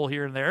 a fumble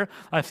here and there.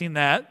 I've seen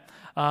that.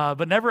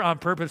 But never on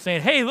purpose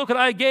saying, hey, look what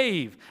I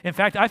gave. In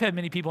fact, I've had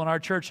many people in our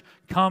church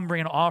come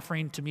bring an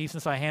offering to me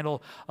since I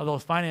handle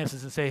those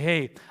finances and say,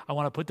 hey, I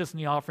want to put this in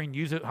the offering,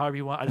 use it however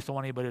you want, I just don't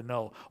want anybody to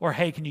know. Or,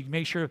 hey, can you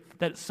make sure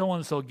that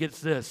so-and-so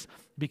gets this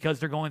because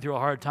they're going through a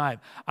hard time.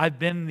 I've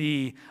been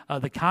the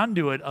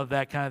conduit of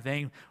that kind of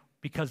thing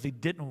because they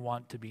didn't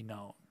want to be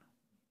known.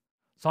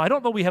 So I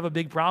don't know we have a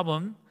big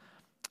problem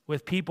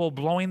with people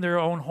blowing their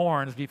own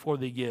horns before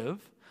they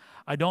give.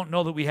 I don't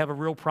know that we have a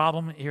real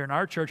problem here in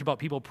our church about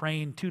people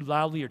praying too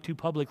loudly or too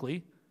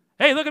publicly.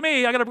 Hey, look at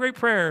me, I got a great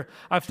prayer.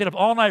 I've stayed up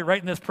all night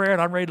writing this prayer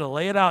and I'm ready to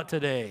lay it out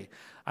today.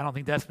 I don't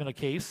think that's been a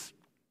case.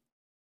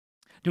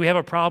 Do we have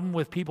a problem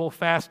with people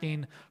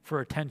fasting for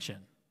attention?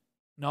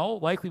 No,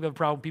 likely we have a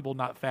problem with people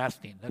not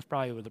fasting. That's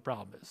probably what the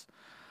problem is.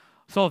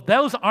 So if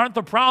those aren't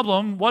the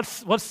problem,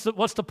 what's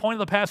the point of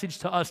the passage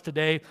to us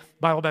today,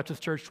 Bible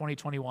Baptist Church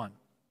 2021?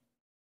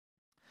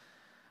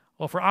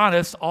 Well, if we're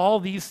honest, all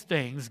these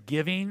things,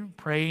 giving,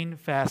 praying,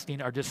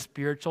 fasting, are just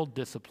spiritual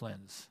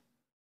disciplines.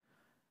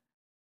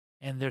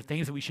 And they're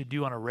things that we should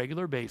do on a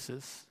regular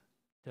basis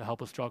to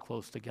help us draw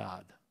close to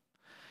God.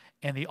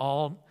 And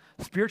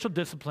spiritual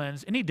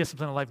disciplines, any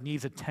discipline in life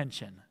needs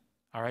attention,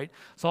 all right?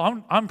 So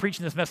I'm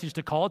preaching this message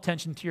to call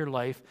attention to your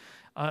life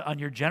on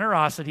your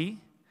generosity,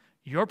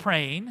 your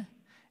praying,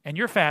 and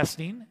your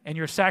fasting, and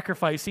your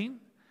sacrificing,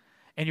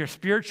 and your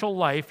spiritual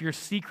life, your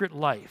secret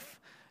life.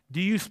 Do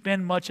you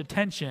spend much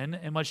attention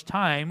and much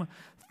time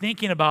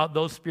thinking about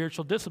those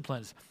spiritual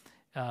disciplines?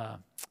 And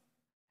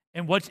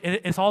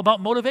it's all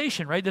about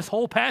motivation, right? This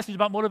whole passage is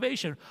about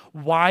motivation.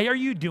 Why are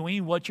you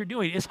doing what you're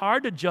doing? It's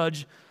hard to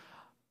judge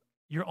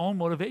your own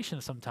motivation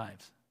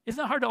sometimes.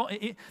 Isn't it hard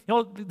to?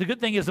 The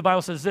good thing is the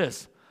Bible says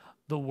this: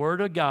 the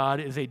Word of God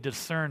is a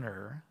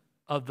discerner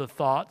of the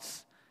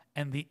thoughts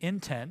and the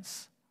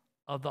intents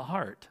of the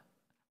heart.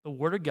 The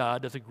Word of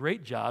God does a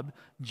great job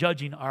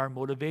judging our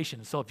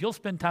motivations. So if you'll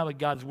spend time with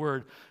God's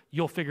Word,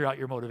 you'll figure out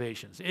your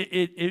motivations.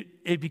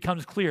 It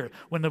becomes clear.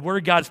 When the Word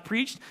of God's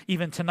preached,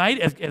 even tonight,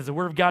 as the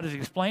Word of God is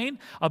explained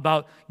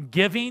about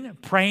giving,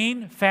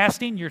 praying,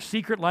 fasting, your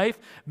secret life,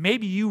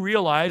 maybe you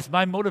realize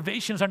my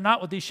motivations are not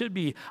what they should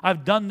be.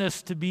 I've done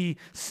this to be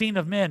seen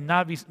of men,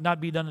 not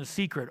be done in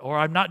secret. Or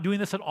I'm not doing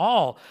this at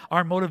all.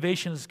 Our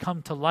motivations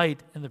come to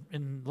light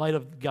in light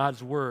of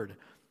God's Word.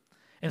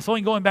 And so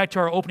in going back to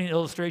our opening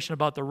illustration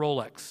about the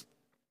Rolex,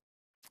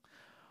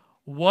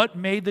 what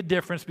made the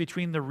difference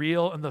between the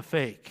real and the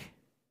fake?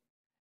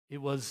 It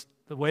was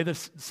the way the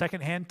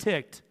second hand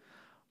ticked,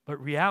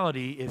 but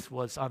reality is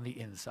what's on the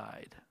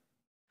inside.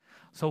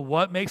 So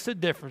what makes the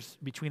difference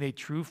between a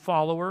true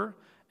follower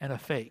and a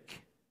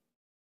fake?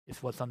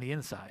 It's what's on the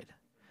inside.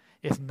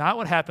 It's not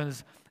what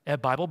happens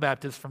at Bible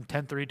Baptist from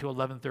 10:30 to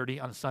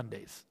 11:30 on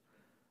Sundays.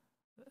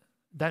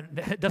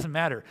 It doesn't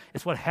matter.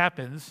 It's what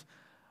happens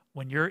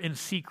when you're in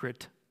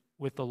secret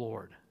with the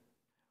Lord.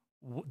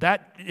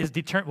 That is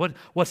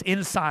what's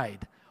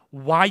inside.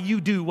 Why you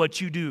do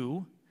what you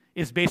do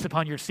is based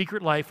upon your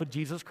secret life with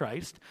Jesus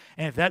Christ.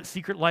 And if that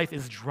secret life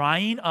is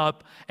drying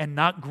up and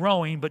not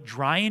growing, but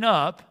drying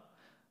up,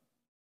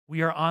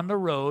 we are on the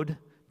road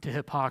to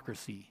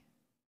hypocrisy.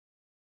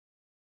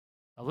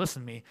 Now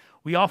listen to me.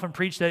 We often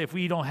preach that if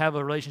we don't have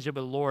a relationship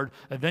with the Lord,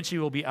 eventually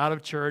we'll be out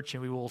of church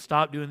and we will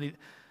stop doing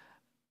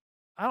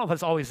I don't know if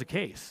that's always the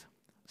case.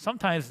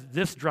 Sometimes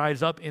this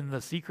dries up in the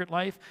secret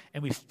life,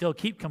 and we still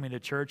keep coming to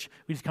church.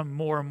 We just become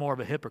more and more of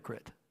a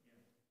hypocrite,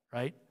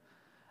 right?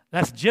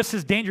 That's just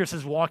as dangerous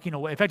as walking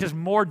away. In fact, it's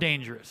more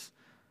dangerous.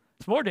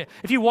 It's more dangerous.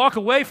 If you walk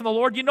away from the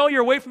Lord, you know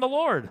you're away from the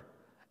Lord.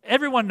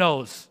 Everyone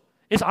knows.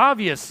 It's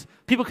obvious.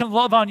 People can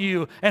love on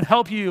you and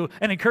help you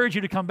and encourage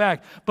you to come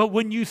back. But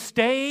when you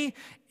stay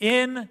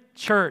in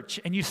church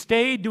and you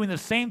stay doing the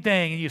same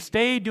thing and you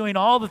stay doing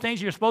all the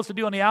things you're supposed to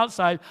do on the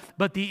outside,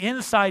 but the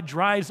inside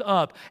dries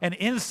up and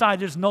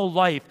inside there's no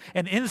life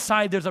and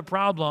inside there's a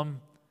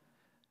problem,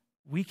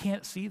 we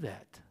can't see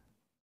that.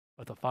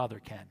 But the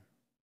Father can.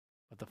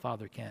 But the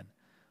Father can.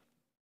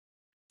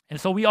 And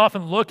so we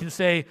often look and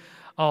say,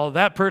 oh,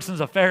 that person's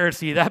a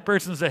Pharisee, that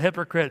person's a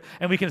hypocrite,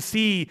 and we can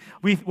see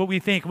what we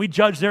think. We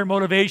judge their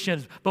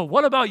motivations. But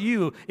what about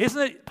you?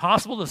 Isn't it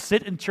possible to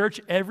sit in church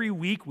every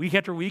week, week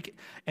after week,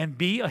 and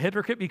be a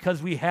hypocrite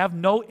because we have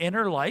no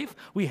inner life?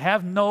 We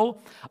have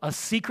a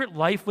secret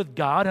life with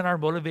God, and our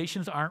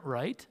motivations aren't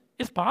right?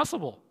 It's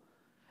possible.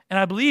 And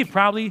I believe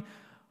probably,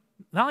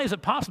 not only is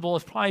it possible,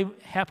 it's probably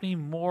happening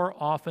more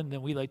often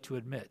than we like to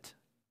admit.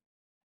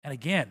 And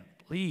again,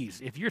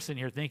 please, if you're sitting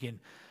here thinking,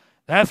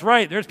 that's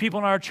right, there's people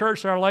in our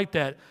church that are like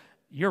that,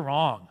 you're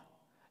wrong.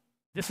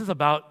 This is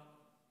about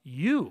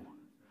you.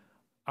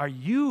 Are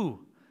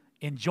you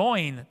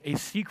enjoying a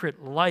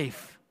secret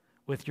life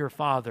with your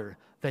Father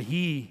that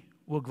He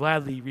will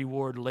gladly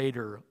reward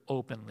later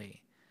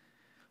openly.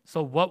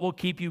 So what will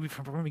keep you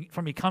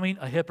from becoming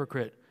a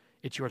hypocrite?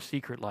 It's your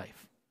secret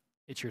life.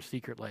 It's your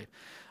secret life.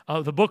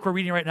 The book we're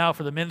reading right now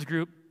for the men's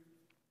group,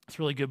 it's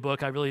a really good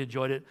book. I really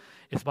enjoyed it.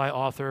 It's by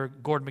author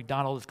Gordon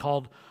MacDonald. It's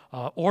called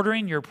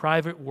Ordering Your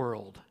Private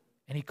World.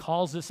 And he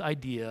calls this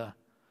idea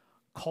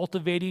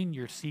cultivating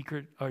your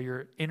secret or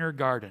your inner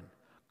garden.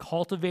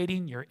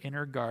 Cultivating your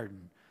inner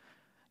garden.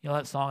 You know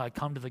that song, I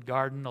come to the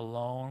garden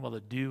alone while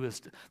the dew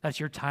is, that's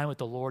your time with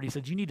the Lord. He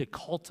said you need to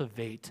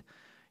cultivate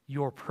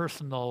your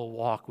personal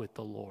walk with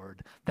the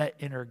Lord, that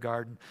inner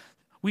garden.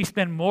 We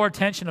spend more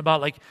attention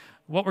about like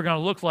what we're going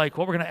to look like,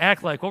 what we're going to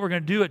act like, what we're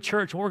going to do at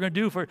church, what we're going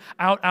to do for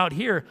out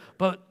here.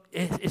 But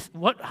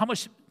how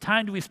much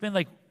time do we spend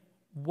like,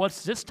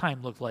 what's this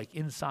time look like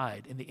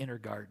inside in the inner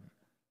garden,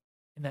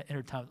 in that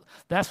inner time?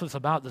 That's what's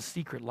about the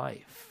secret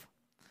life.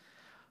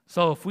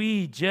 So if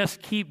we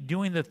just keep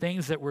doing the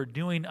things that we're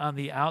doing on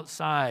the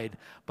outside,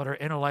 but our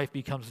inner life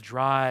becomes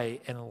dry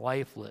and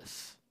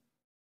lifeless,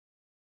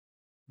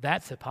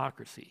 that's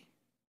hypocrisy.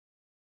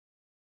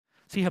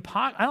 See,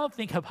 I don't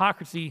think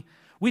hypocrisy,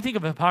 we think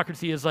of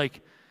hypocrisy as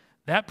like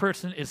that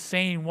person is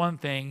saying one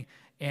thing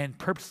and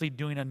purposely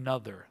doing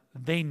another.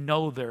 They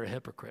know they're a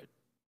hypocrite.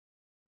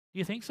 Do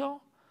you think so?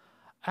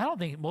 I don't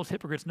think most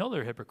hypocrites know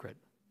they're a hypocrite.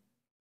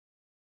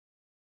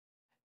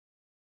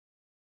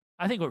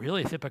 I think what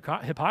really is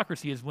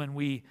hypocrisy is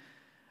when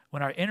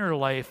our inner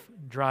life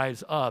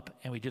dries up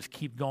and we just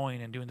keep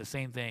going and doing the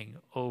same thing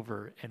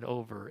over and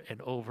over and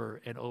over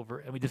and over,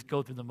 and we just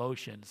go through the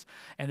motions,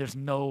 and there's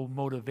no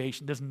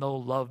motivation, there's no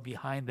love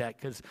behind that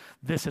because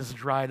this has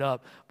dried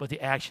up, but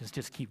the actions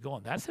just keep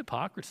going. That's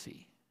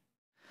hypocrisy.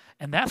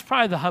 And that's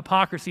probably the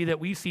hypocrisy that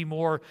we see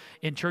more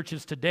in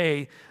churches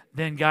today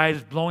than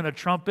guys blowing a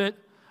trumpet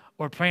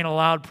or praying a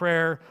loud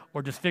prayer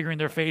or disfiguring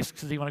their face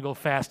because they want to go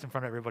fast in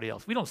front of everybody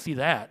else. We don't see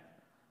that.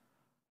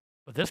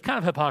 But this kind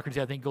of hypocrisy,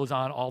 I think, goes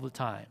on all the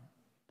time.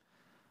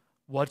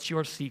 What's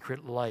your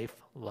secret life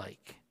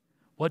like?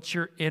 What's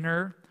your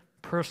inner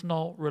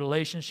personal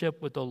relationship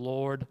with the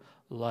Lord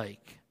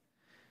like?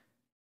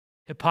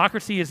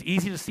 Hypocrisy is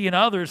easy to see in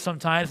others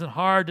sometimes and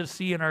hard to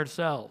see in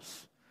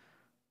ourselves.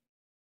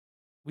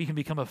 We can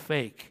become a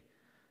fake,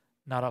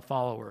 not a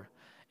follower.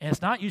 And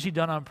it's not usually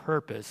done on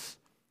purpose.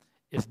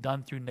 It's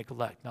done through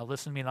neglect. Now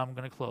listen to me and I'm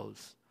going to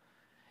close.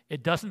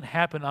 It doesn't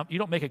happen. You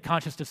don't make a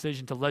conscious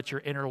decision to let your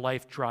inner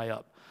life dry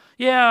up.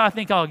 Yeah, I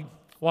think I'll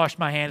wash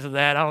my hands of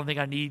that. I don't think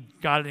I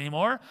need God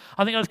anymore.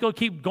 I think I'll just go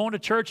keep going to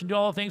church and do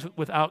all the things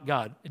without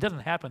God. It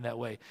doesn't happen that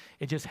way.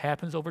 It just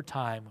happens over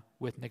time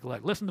with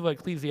neglect. Listen to what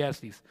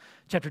Ecclesiastes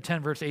chapter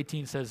 10, verse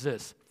 18 says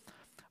this.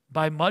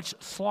 By much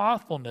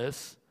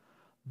slothfulness,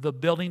 the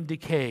building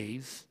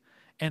decays,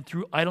 and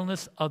through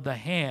idleness of the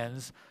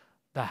hands,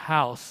 the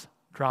house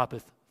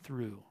droppeth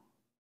through.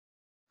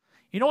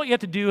 You know what you have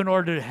to do in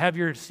order to have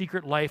your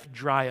secret life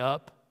dry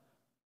up?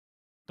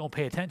 Don't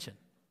pay attention.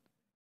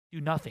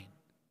 Do nothing.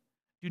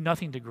 Do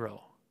nothing to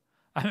grow.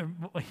 I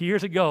remember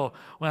years ago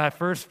when I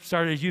first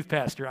started as youth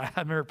pastor, I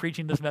remember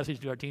preaching this message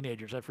to our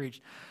teenagers. I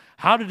preached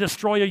how to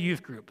destroy a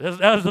youth group.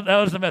 That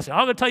was the message.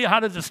 I'm going to tell you how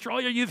to destroy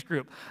your youth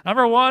group.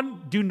 Number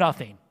one, do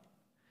nothing.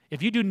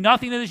 If you do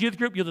nothing in this youth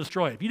group, you'll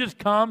destroy it. If you just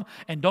come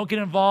and don't get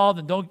involved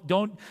and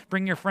don't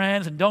bring your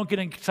friends and don't get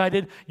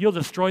excited, you'll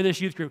destroy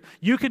this youth group.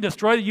 You can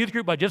destroy the youth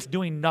group by just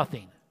doing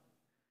nothing.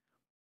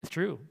 It's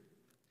true.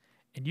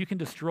 And you can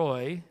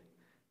destroy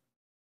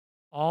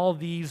all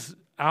these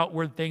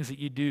outward things that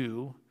you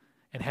do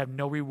and have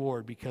no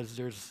reward because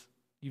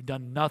you've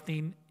done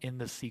nothing in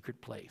the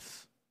secret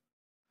place.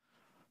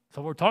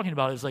 So what we're talking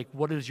about is like,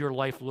 what does your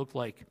life look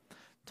like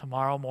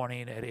tomorrow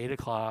morning at 8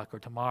 o'clock or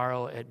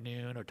tomorrow at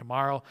noon or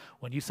tomorrow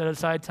when you set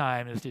aside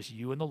time, it's just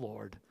you and the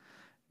Lord.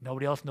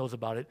 Nobody else knows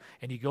about it.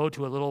 And you go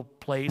to a little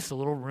place, a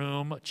little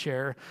room, a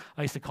chair.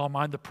 I used to call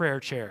mine the prayer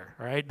chair,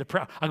 all right?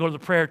 I go to the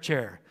prayer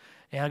chair.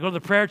 And I go to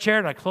the prayer chair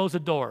and I close the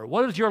door.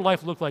 What does your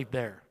life look like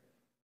there?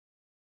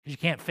 Because you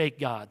can't fake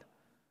God.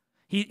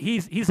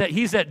 He's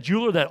that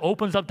jeweler that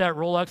opens up that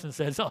Rolex and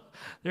says, oh,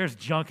 there's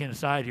junk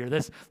inside here.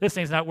 This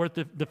thing's not worth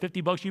the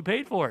 $50 you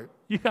paid for it.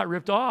 You got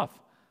ripped off.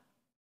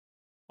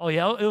 Oh,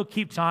 yeah, it'll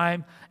keep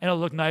time, and it'll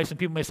look nice, and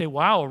people may say,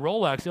 wow, a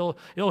Rolex,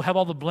 it'll have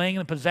all the bling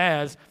and the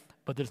pizzazz,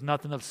 but there's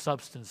nothing of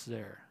substance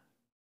there.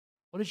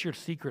 What does your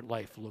secret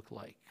life look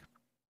like?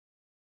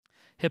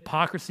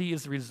 Hypocrisy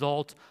is the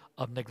result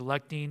of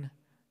neglecting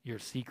your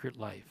secret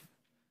life.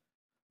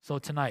 So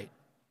tonight,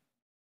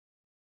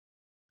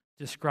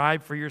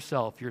 describe for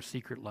yourself your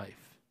secret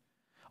life.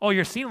 Oh,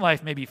 your seen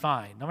life may be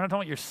fine. I'm not talking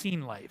about your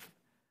seen life,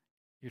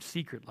 your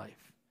secret life.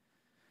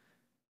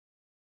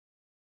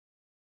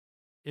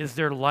 Is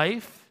there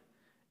life?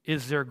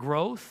 Is there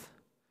growth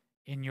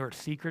in your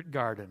secret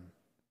garden?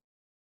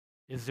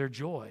 Is there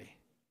joy?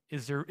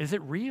 Is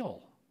it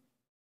real?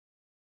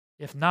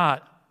 If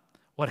not,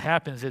 what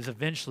happens is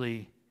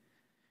eventually,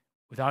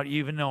 without you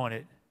even knowing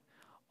it,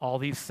 all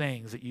these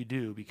things that you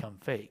do become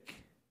fake.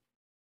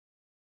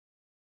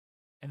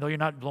 And though you're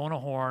not blowing a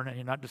horn and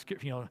you're not just,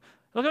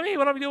 look at me,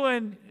 what I'm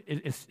doing,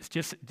 it's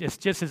just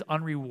as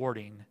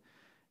unrewarding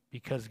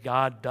because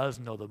God does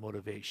know the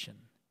motivation.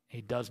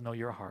 He does know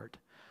your heart.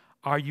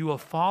 Are you a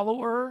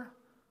follower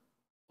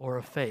or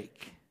a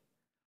fake?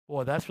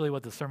 Boy, that's really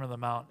what the Sermon on the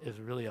Mount is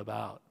really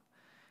about.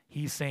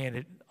 He's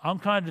saying, I'm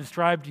trying to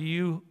describe to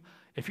you,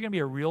 if you're going to be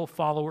a real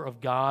follower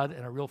of God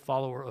and a real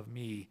follower of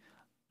me,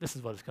 this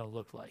is what it's going to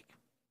look like.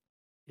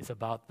 It's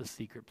about the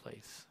secret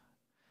place.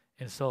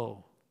 And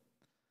so,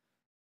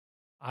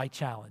 I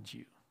challenge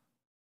you,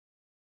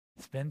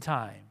 spend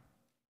time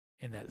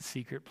in that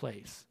secret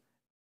place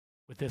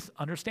with this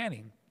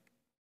understanding.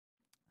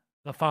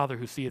 The Father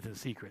who seeth in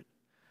secret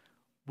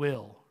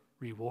will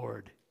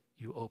reward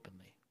you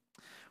openly.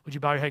 Would you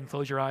bow your head and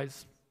close your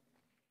eyes?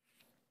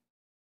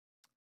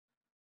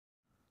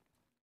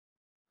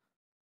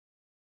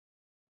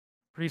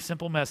 Pretty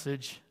simple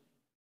message.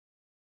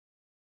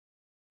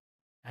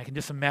 I can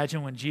just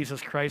imagine when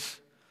Jesus Christ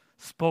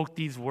spoke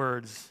these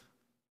words.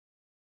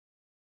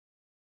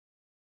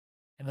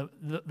 And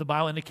the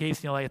Bible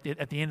indicates, like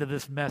at the end of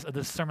this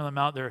Sermon on the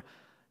Mount,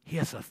 he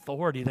has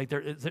authority. Like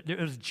it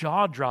was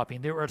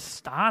jaw-dropping. They were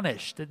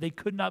astonished that they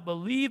could not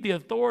believe the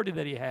authority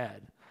that he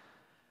had.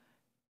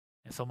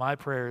 And so my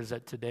prayer is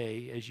that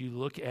today, as you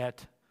look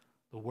at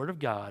the Word of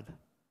God,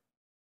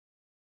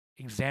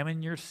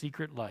 examine your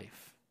secret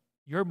life,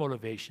 your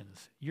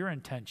motivations, your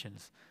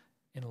intentions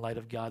in light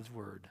of God's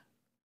Word.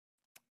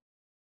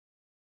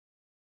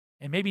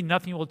 And maybe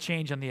nothing will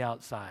change on the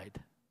outside.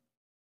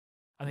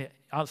 On the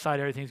outside,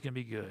 everything's going to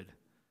be good.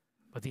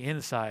 But the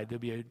inside, there'll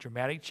be a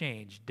dramatic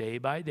change day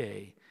by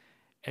day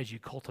as you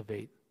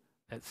cultivate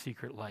that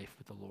secret life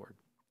with the Lord.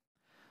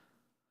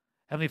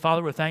 Heavenly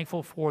Father, we're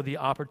thankful for the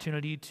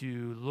opportunity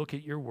to look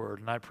at your word.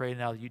 And I pray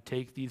now that you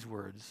take these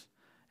words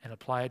and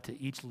apply it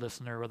to each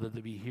listener, whether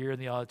they be here in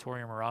the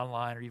auditorium or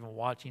online or even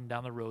watching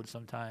down the road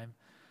sometime,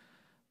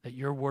 that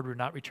your word would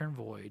not return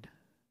void.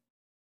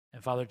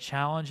 And Father,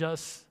 challenge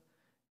us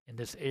in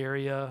this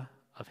area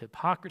of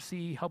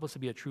hypocrisy. Help us to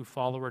be a true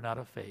follower, not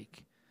a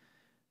fake.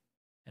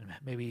 And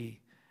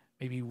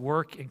maybe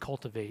work and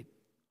cultivate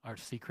our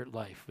secret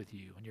life with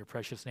you. In your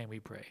precious name we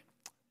pray.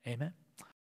 Amen.